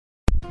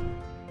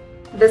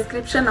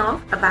Description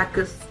of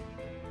abacus.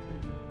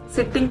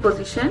 Sitting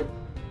position.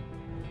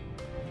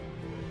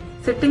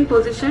 Sitting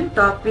position,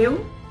 top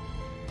view.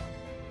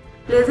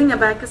 Placing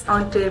abacus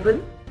on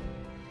table.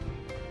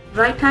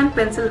 Right hand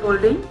pencil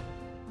holding.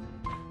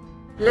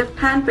 Left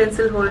hand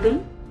pencil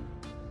holding.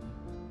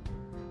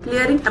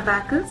 Clearing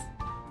abacus.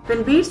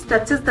 When beads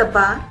touches the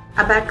bar,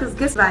 abacus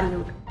gets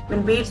valued.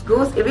 When beads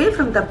goes away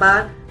from the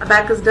bar,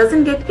 abacus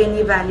doesn't get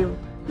any value.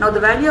 Now the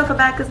value of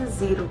abacus is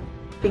 0.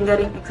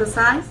 Fingering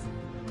exercise.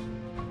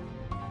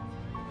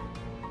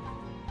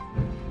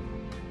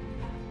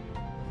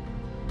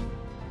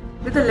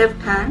 With the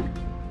left hand,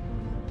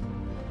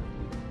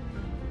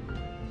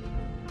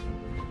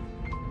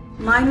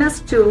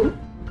 -2,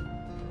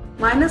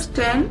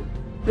 -10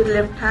 with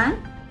left hand,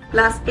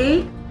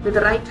 +8 with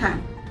the right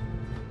hand.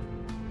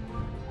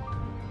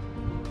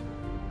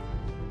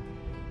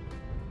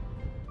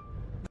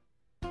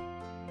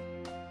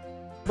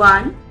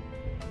 One,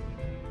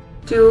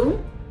 2,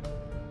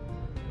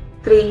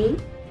 3,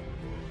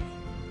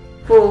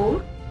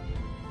 4,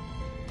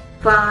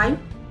 5,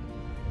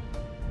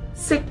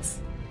 6,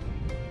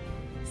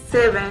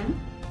 7,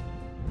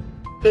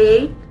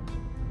 8,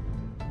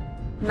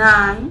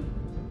 9,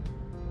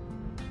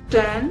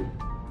 10,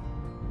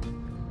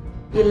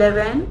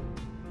 11,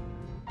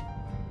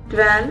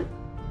 12,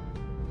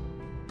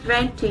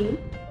 20,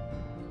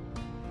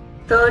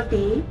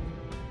 30,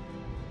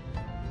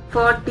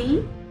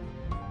 40,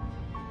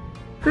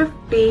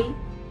 50,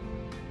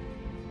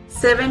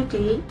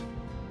 70,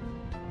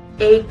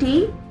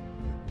 80,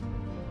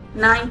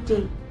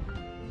 90,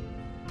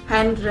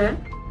 100.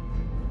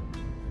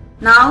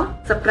 Now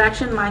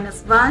subtraction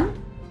 -1,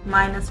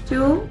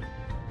 -2,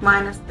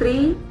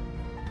 -3,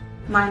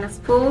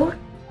 -4,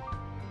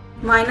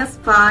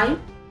 -5,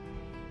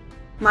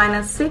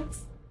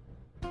 -6,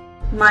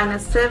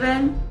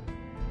 -7,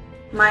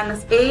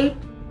 -8,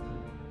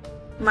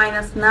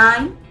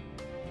 -9,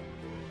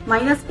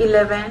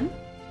 -11,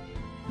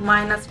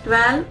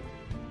 -12,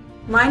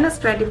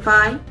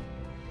 -25,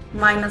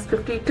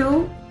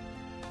 -52,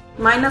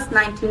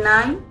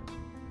 -99,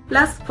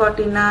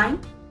 +49,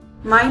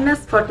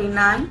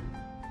 -49,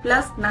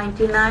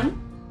 +99,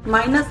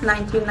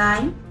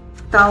 -99,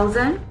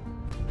 1000,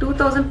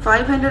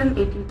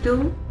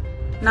 2582,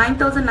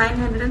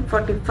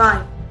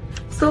 9945.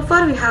 So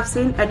far we have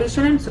seen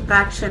addition and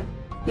subtraction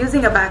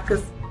using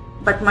abacus,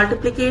 but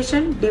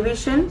multiplication,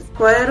 division,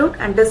 square root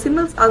and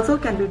decimals also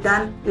can be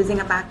done using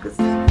abacus.